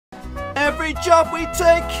Every job we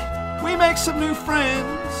take, we make some new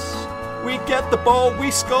friends. We get the ball, we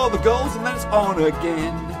score the goals, and then it's on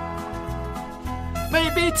again.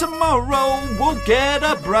 Maybe tomorrow we'll get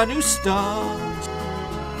a brand new start.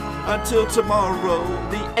 Until tomorrow,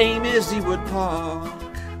 the aim is Ewood Park.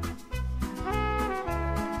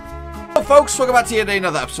 Hello folks, welcome back to yet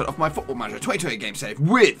another episode of my Football Manager 2020 game save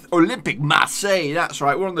with Olympique Marseille. That's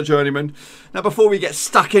right, we're on the Journeyman. Now before we get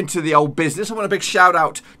stuck into the old business, I want a big shout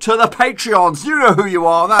out to the Patreons. You know who you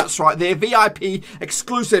are, that's right, the VIP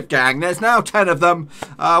exclusive gang. There's now 10 of them.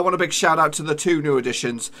 I want a big shout out to the two new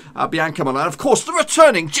additions, Bianca Milan, and of course the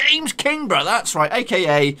returning James Kingborough, that's right,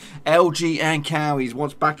 aka LG and Cow. He's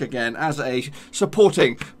once back again as a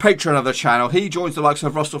supporting patron of the channel. He joins the likes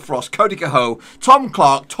of Russell Frost, Cody Cahoe, Tom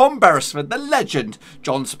Clark, Tom Beresford, the legend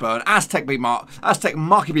John Spurn, Aztec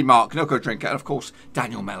Marky B Mark, Noco Drinker, and of course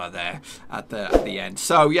Daniel Mellor there at the end.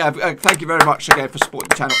 So yeah, thank you very much again for supporting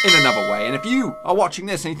the channel in another way. And if you are watching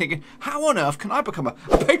this and you're thinking, how on earth can I become a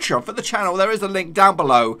Patreon for the channel, there is a link down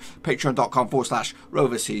below,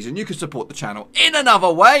 patreon.com/roverseason. You can support the channel in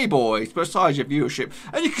another way, boys, besides your viewership,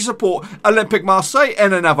 and you can support Olympique Marseille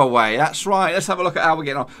in another way. That's right. Let's have a look at how we're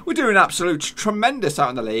getting on. We're doing absolute tremendous out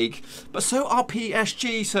in the league, but so are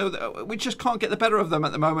PSG. So we just can't get the better of them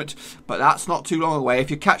at the moment, but that's not too long away. If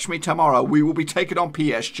you catch me tomorrow, we will be taking on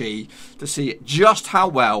PSG to see just how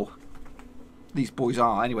well these boys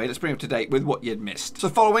are. Anyway, let's bring up to date with what you'd missed. So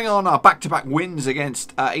following on our back-to-back wins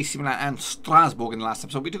against AC Milan and Strasbourg in the last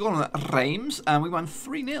episode, we took on Reims and we won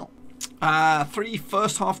 3-0. Three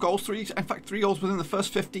first half goals, in fact three goals within the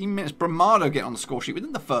first 15 minutes. Bramado getting on the score sheet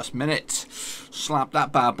within the first minute. Slapped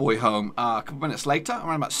that bad boy home. A couple of minutes later,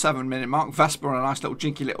 around about 7-minute mark, Vesper on a nice little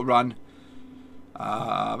jinky little run.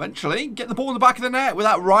 Eventually, get the ball in the back of the net with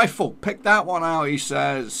that rifle. Pick that one out, he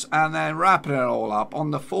says. And then wrapping it all up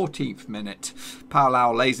on the 14th minute.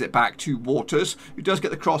 Paulau lays it back to Waters, who does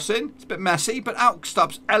get the cross in. It's a bit messy, but out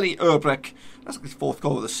stops Eli Urbrek. That's his fourth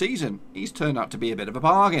goal of the season. He's turned out to be a bit of a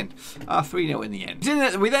bargain. 3-0 in the end.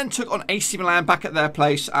 We then took on AC Milan back at their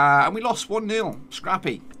place, and we lost 1-0.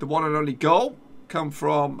 Scrappy. The one and only goal come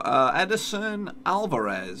from Edison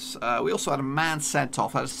Alvarez. We also had a man sent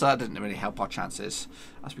off. That didn't really help our chances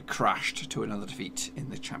as we crashed to another defeat in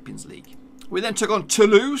the Champions League. We then took on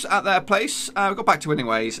Toulouse at their place. We got back to winning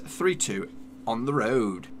ways, 3-2 on the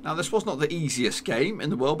road. Now this was not the easiest game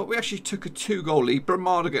in the world, but we actually took a 2-goal lead.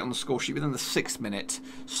 Bramado get on the score sheet within the 6th minute,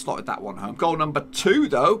 slotted that one home. Goal number 2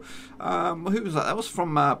 though, who was that? That was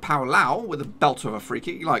from Paulau with a belter of a free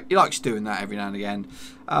kick. He likes doing that every now and again.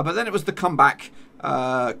 But then it was the comeback.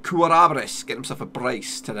 Cuarabres get himself a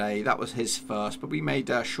brace today. That was his first, but we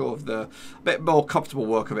made sure of the bit more comfortable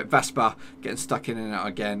work of it. Vespa getting stuck in and out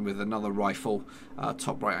again with another rifle,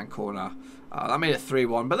 top right hand corner. That made it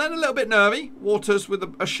 3-1, but then a little bit nervy. Waters with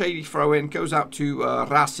a shady throw in goes out to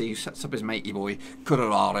Rassi, who sets up his matey boy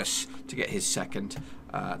Cuarabres to get his second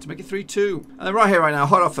to make it 3-2. And then right here, right now,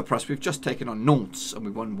 hot off the press, we've just taken on Nantes and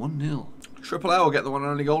we won 1-0. Triple L will get the one and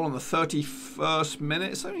only goal on the 31st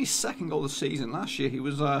minute. It's only his second goal of the season. Last year he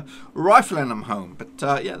was rifling them home.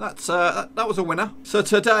 But yeah, that was a winner. So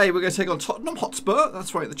today we're going to take on Tottenham Hotspur.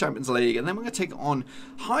 That's right, the Champions League. And then we're going to take on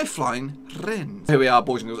high-flying Rennes. Here we are,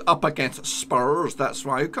 boys and girls, up against Spurs. That's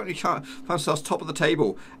right, who currently find themselves top of the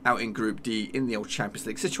table out in Group D in the old Champions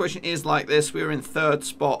League. Situation is like this. We're in 3rd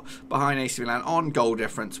spot behind AC Milan on goal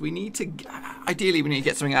difference. We need to, ideally, we need to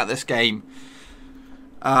get something out of this game.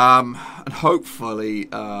 And hopefully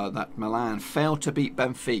that Milan failed to beat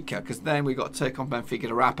Benfica, because then we've got to take on Benfica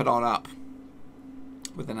to wrap it on up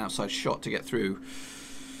with an outside shot to get through.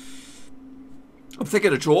 I'm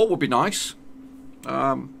thinking a draw would be nice,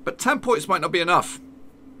 but 10 points might not be enough.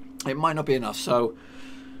 It might not be enough, so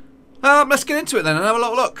let's get into it then and have a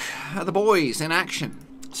little look at the boys in action.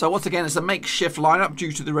 So once again, it's a makeshift lineup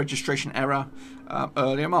due to the registration error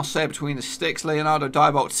earlier. Marseille between the sticks, Leonardo,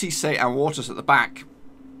 Diebold, Cisse and Waters at the back.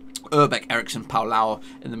 Urbeck, Eriksson, Paulau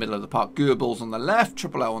in the middle of the park. Goebbels on the left,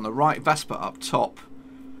 Triple O on the right, Vesper up top.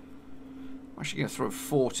 I'm actually going to throw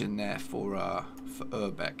Fort in there for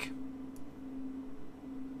Urbeck.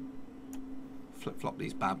 Flip-flop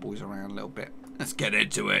these bad boys around a little bit. Let's get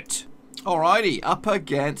into it. Alrighty, up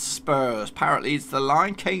against Spurs. Parrott leads the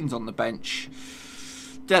line, Kane's on the bench.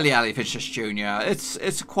 Dele Alli, Vinicius Jr.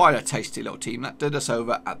 It's quite a tasty little team that did us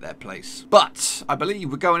over at their place. But I believe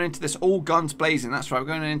we're going into this all guns blazing. That's right, we're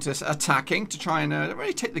going into this attacking to try and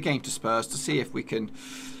really take the game to Spurs to see if we can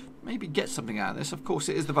maybe get something out of this. Of course,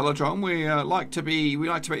 it is the Velodrome. We like to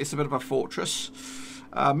make this a bit of a fortress.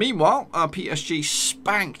 Meanwhile, PSG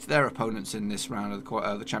spanked their opponents in this round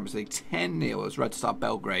of the Champions League 10-0 as Red Star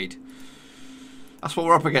Belgrade That's what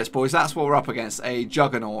we're up against, boys. That's what we're up against. A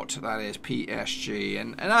juggernaut, that is PSG.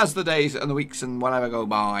 And as the days and the weeks and whatever go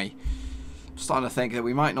by, I'm starting to think that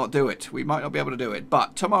we might not do it. We might not be able to do it.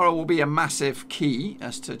 But tomorrow will be a massive key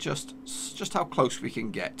as to just how close we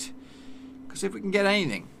can get. Because if we can get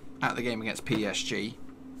anything out of the game against PSG,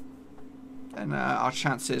 then our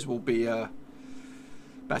chances will be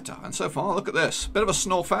better. And so far, look at this. Bit of a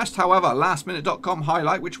snorefest. However, lastminute.com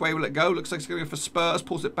highlight. Which way will it go? Looks like it's going for Spurs.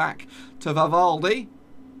 Pulls it back to Vivaldi.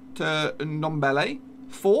 To Ndombele.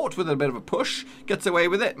 Fort with a bit of a push. Gets away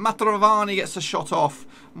with it. Matrovani gets a shot off.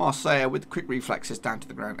 Marseille with quick reflexes down to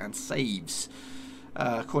the ground and saves.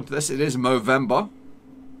 According to this, it is Movember.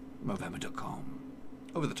 Movember.com.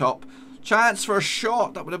 Over the top. Chance for a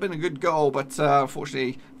shot. That would have been a good goal. But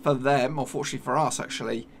unfortunately for them, or fortunately for us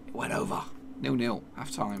actually, it went over. 0-0,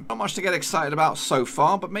 half time. Not much to get excited about so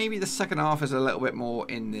far, but maybe the second half is a little bit more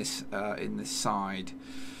in this side.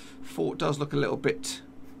 Fort does look a little bit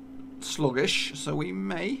sluggish, so we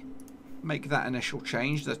may make that initial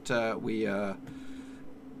change that we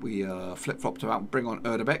flip-flopped about. Bring on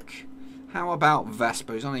Erdebek. How about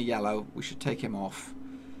Vespa? He's on a yellow. We should take him off.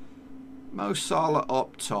 Mo Salah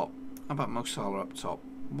up top. How about Mo Salah up top?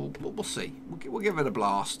 We'll see. We'll give it a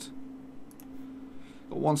blast.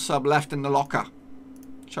 Got one sub left in the locker.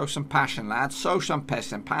 Show some passion, lads. Show some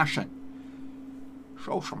piss and passion.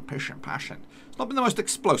 Show some piss and passion. It's not been the most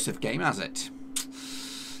explosive game, has it?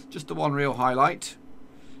 Just the one real highlight.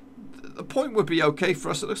 The point would be okay for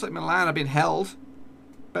us. It looks like Milan have been held.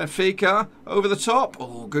 Benfica over the top.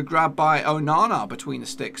 Oh, good grab by Onana between the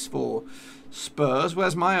sticks for Spurs.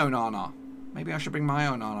 Where's my Onana? Maybe I should bring my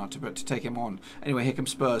Onana to take him on. Anyway, here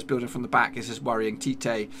comes Spurs, building from the back. This is worrying.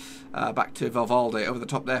 Tite back to Valvalde. Over the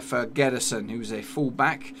top there for Gedison, who's a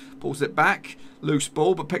full-back. Pulls it back. Loose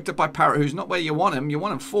ball, but picked up by Parrott, who's not where you want him. You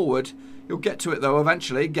want him forward. He'll get to it, though,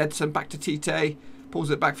 eventually. Gedson back to Tite. Pulls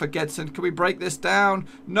it back for Gedson. Can we break this down?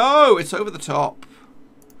 No! It's over the top.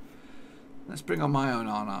 Let's bring on my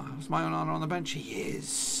Onana. Is my Onana on the bench? He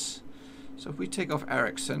is. So if we take off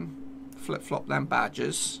Ericsson, flip-flop them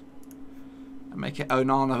badges, and make it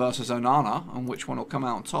Onana versus Onana, and which one will come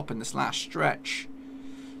out on top in this last stretch.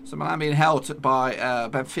 So Milan being held by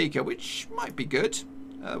Benfica, which might be good,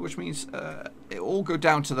 which means it will all go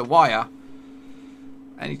down to the wire.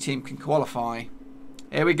 Any team can qualify.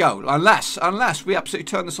 Here we go. Unless we absolutely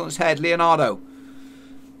turn this on its head. Leonardo.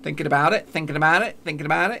 Thinking about it, thinking about it, thinking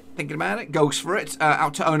about it, thinking about it. Goes for it.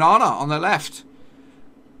 Out to Onana on the left.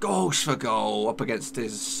 Goes for goal up against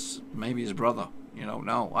maybe his brother. You don't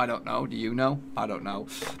know. I don't know. Do you know? I don't know.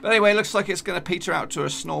 But anyway, it looks like it's going to peter out to a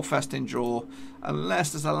snorefest in draw.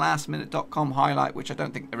 Unless there's a lastminute.com highlight, which I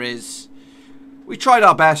don't think there is. We tried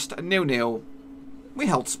our best. 0-0. We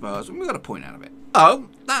held Spurs, and we got a point out of it. Oh,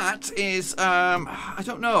 that is, I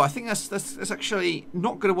don't know. I think that's actually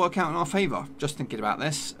not going to work out in our favour. Just thinking about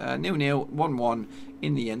this. 0-0, 1-1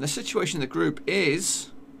 in the end. The situation in the group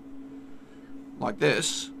is like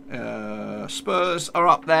this. Spurs are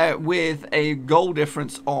up there with a goal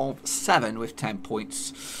difference of 7 with 10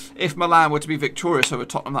 points. If Milan were to be victorious over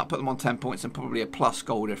Tottenham, that put them on 10 points and probably a plus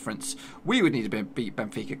goal difference. We would need to beat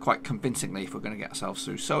Benfica quite convincingly if we're going to get ourselves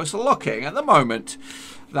through. So it's looking at the moment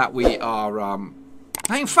that we are...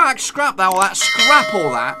 in fact, scrap all that. Scrap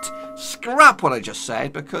all that. Scrap what I just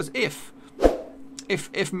said, because if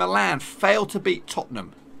Milan fail to beat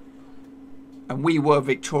Tottenham and we were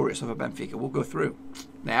victorious over Benfica, we'll go through.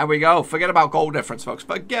 There we go. Forget about goal difference, folks.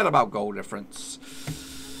 Forget about goal difference.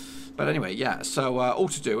 But anyway, yeah, so all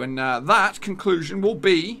to do. And that conclusion will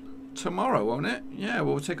be tomorrow, won't it? Yeah,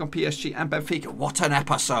 we'll take on PSG and Benfica. What an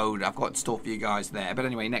episode I've got in store for you guys there. But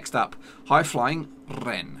anyway, next up, high-flying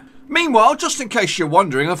Rennes. Meanwhile, just in case you're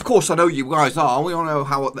wondering, of course I know you guys are, we all know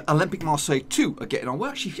how the Olympique Marseille 2 are getting on. We're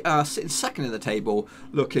actually sitting second in the table,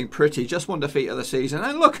 looking pretty, just one defeat of the season.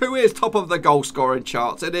 And look who is top of the goal scoring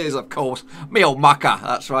charts. It is, of course, Mil Maka.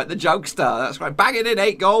 That's right, the jokester. That's right, banging in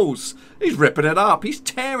 8 goals. He's ripping it up. He's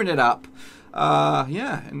tearing it up.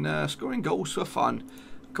 Yeah, and scoring goals for fun.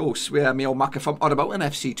 Of course, we have Mil Maka from Audible and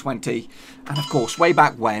FC20. And of course, way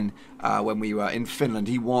back when we were in Finland,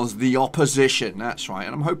 he was the opposition. That's right.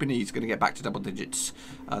 And I'm hoping he's going to get back to double digits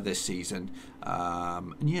this season.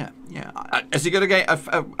 And yeah. Is he going to get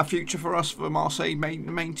a future for us for Marseille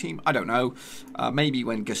main team? I don't know. Maybe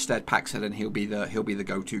when Gusted packs it in, he'll be the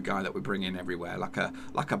go-to guy that we bring in everywhere, like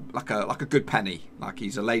a good penny, like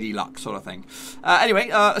he's a lady luck sort of thing. Anyway,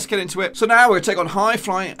 let's get into it. So now we're going to take on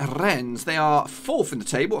high-flying Rennes. They are 4th in the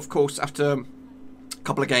table, of course, after a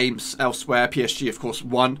couple of games elsewhere. PSG, of course,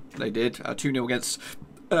 won. They did 2-0 against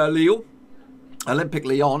Lille. Olympique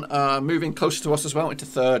Lyon moving closer to us as well into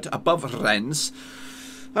 3rd, above Rennes.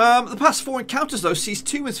 The past 4 encounters, though, sees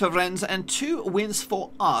 2 wins for Rennes and 2 wins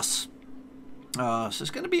for us. So it's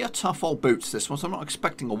going to be a tough old boots, this one, so I'm not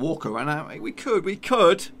expecting a walker. And we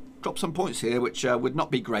could drop some points here, which would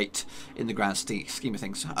not be great in the grand scheme of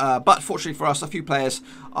things. But fortunately for us, a few players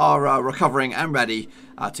are recovering and ready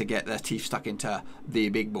to get their teeth stuck into the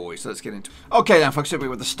big boys. So let's get into it. Okay then, folks, here we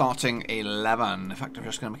with the starting 11. In fact, I'm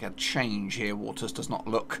just going to make a change here. Waters does not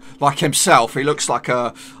look like himself. He looks like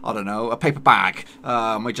a, I don't know, a paper bag.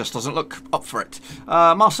 He just doesn't look up for it.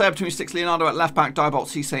 Marseille between 6, Leonardo at left back, Diebold,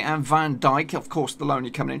 Cisse and Van Dijk. Of course, the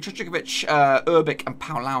loney coming in. Tricikovic, Urbik and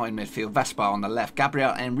Paulau in midfield. Vespa on the left.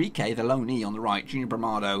 Gabriel Enrique, the loney on the right. Junior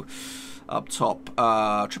Bramado up top.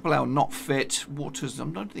 Triple L not fit. Waters, I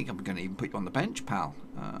don't think I'm going to even put you on the bench, pal.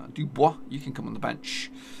 Dubois, you can come on the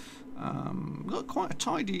bench. Got quite a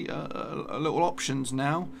tidy little options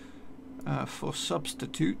now for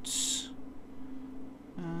substitutes.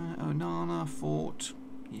 Onana, Fort.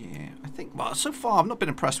 Yeah, I think. Well, so far I've not been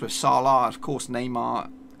impressed with Salah. Of course,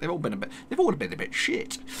 Neymar. They've all been a bit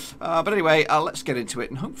shit. But anyway, let's get into it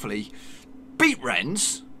and hopefully beat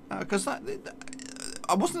Rennes, because I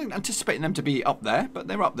wasn't anticipating them to be up there, but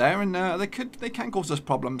they're up there and they can cause us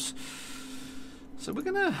problems. So we're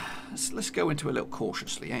gonna let's go into it a little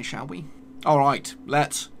cautiously, shall we? All right,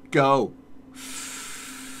 let's go.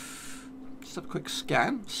 Just a quick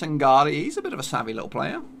scan. Sangari, he's a bit of a savvy little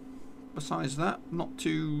player. Besides that, not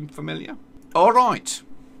too familiar. All right,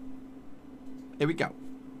 here we go.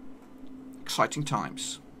 Exciting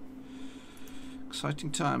times.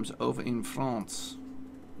 Exciting times over in France.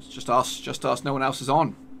 It's just us. No one else is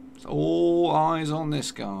on. It's all eyes on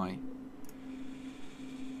this guy.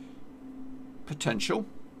 Potential.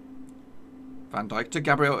 Van Dijk to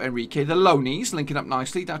Gabriel Enrique. The Lonies linking up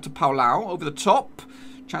nicely. Down to Paulau over the top.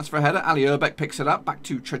 Chance for a header. Ali Urbek picks it up. Back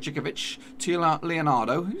to Tricikovic. To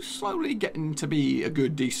Leonardo, who's slowly getting to be a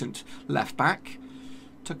good, decent left back.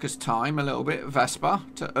 Took his time a little bit. Vespa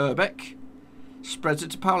to Urbek. Spreads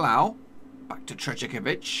it to Paulau. Back to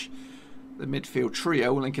Tricikovic. The midfield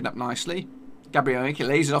trio linking up nicely. Gabriel Enrique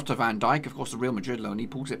lays it off to Van Dijk. Of course, the Real Madrid loanee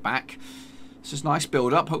pulls it back. This is nice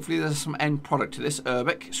build-up. Hopefully there's some end product to this.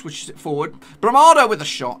 Urbik switches it forward. Bramado with a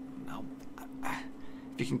shot. No,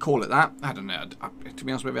 if you can call it that. I don't know. To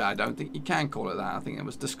be honest with you, I don't think you can call it that. I think it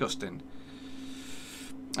was disgusting.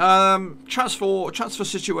 Transfer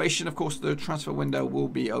situation. Of course, the transfer window will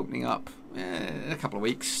be opening up in a couple of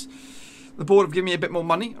weeks. The board have given me a bit more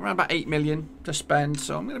money, around about 8 million to spend.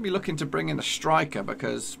 So I'm going to be looking to bring in a striker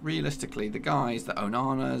because realistically, the guys, the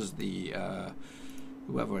Onanas, the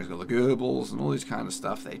whoever has got the Goebbels and all this kind of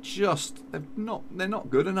stuff, they're not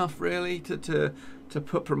good enough really to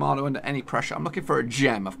put Bramado under any pressure. I'm looking for a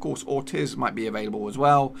gem. Of course, Ortiz might be available as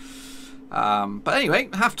well. But anyway,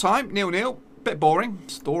 half time, 0-0. Bit boring.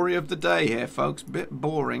 Story of the day here, folks. Bit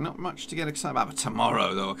boring. Not much to get excited about. But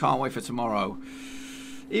tomorrow, though, I can't wait for tomorrow.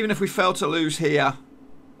 Even if we fail to lose here,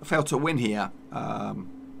 fail to win here,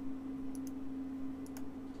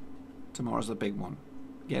 tomorrow's the big one.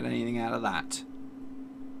 Get anything out of that,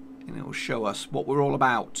 and it will show us what we're all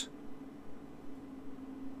about.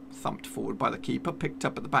 Thumped forward by the keeper, picked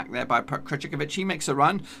up at the back there by Krejcikovic. He makes a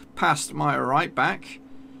run past Meyer right back.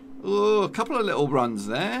 Oh, a couple of little runs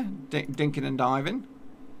there, dinking and diving.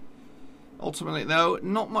 Ultimately, though,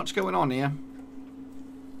 not much going on here.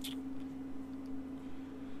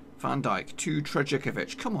 Van Dijk to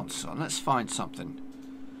Trejcikovic. Come on, son, let's find something.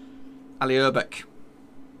 Ali Urbek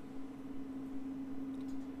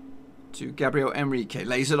to Gabriel Enrique.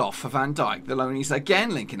 Lays it off for Van Dijk. The Lonies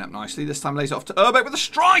again linking up nicely. This time lays it off to Urbek with a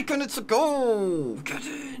strike, and it's a goal. Get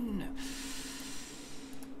in.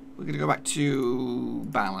 We're going to go back to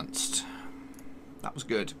balanced. That was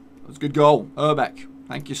good. That was a good goal. Urbek.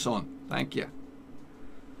 Thank you, son. Thank you.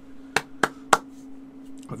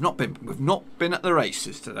 We've not been at the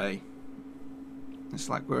races today. It's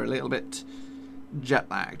like we're a little bit jet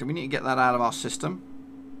lagged, and we need to get that out of our system.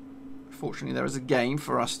 Fortunately, there is a game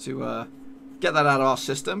for us to get that out of our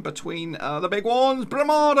system between the big ones.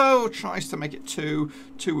 Bramado tries to make it 2.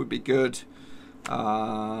 2 would be good.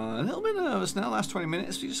 A little bit nervous now. Last 20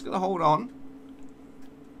 minutes. We just got to hold on.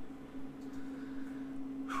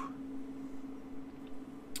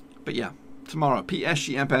 But yeah. Tomorrow,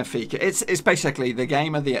 PSG and Benfica. It's basically the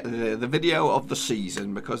game of the video of the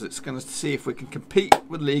season, because it's going to see if we can compete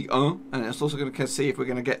with Ligue 1, and it's also going to see if we're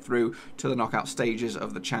going to get through to the knockout stages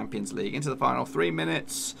of the Champions League. Into the final 3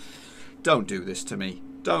 minutes. Don't do this to me.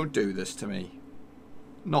 Don't do this to me.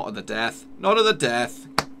 Not at the death. Not at the death.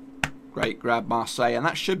 Great grab, Marseille, and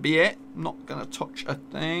that should be it. I'm not going to touch a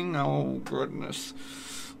thing. Oh, goodness.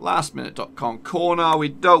 Lastminute.com corner. We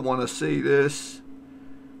don't want to see this.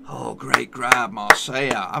 Oh, great grab,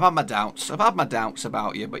 Marseille. I've had my doubts. I've had my doubts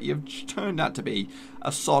about you, but you've turned out to be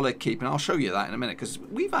a solid keeper. And I'll show you that in a minute, because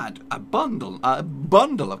we've had a bundle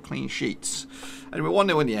of clean sheets. Anyway,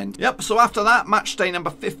 1-0 in the end. Yep, so after that, match day number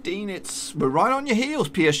 15, we're right on your heels,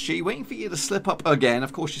 PSG, waiting for you to slip up again.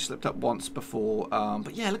 Of course, you slipped up once before.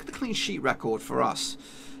 But yeah, look at the clean sheet record for us.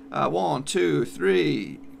 1, 2,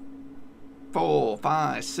 3... 4,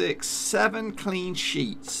 5, 6, 7 clean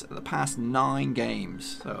sheets in the past 9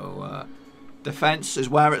 games. So defence is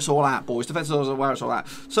where it's all at, boys. Defence is where it's all at.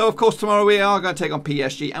 So of course tomorrow we are going to take on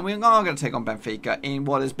PSG, and we are going to take on Benfica in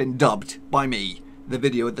what has been dubbed by me the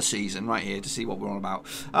video of the season, right here, to see what we're all about.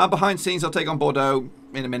 Behind scenes, I'll take on Bordeaux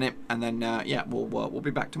in a minute, and then yeah, we'll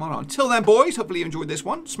be back tomorrow. Until then, boys, hopefully you enjoyed this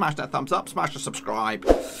one. Smash that thumbs up, smash the subscribe.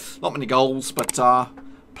 Not many goals, but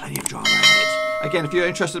plenty of drama ahead. Again, if you're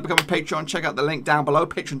interested in becoming a Patreon, check out the link down below,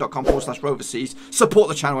 patreon.com/roverseas. Support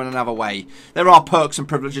the channel in another way. There are perks and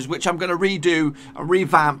privileges, which I'm going to redo and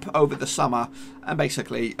revamp over the summer. And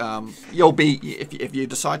basically, you'll be, if you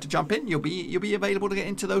decide to jump in, you'll be available to get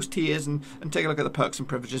into those tiers and take a look at the perks and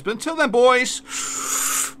privileges. But until then, boys,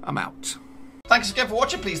 I'm out. Thanks again for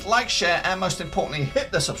watching. Please like, share, and most importantly,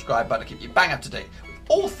 hit the subscribe button to keep you bang up to date with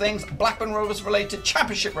all things Blackburn Rovers related,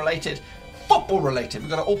 championship related, football related. We've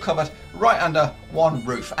got it all covered right under one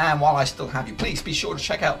roof. And while I still have you, please be sure to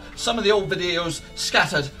check out some of the old videos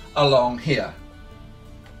scattered along here.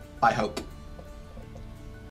 I hope.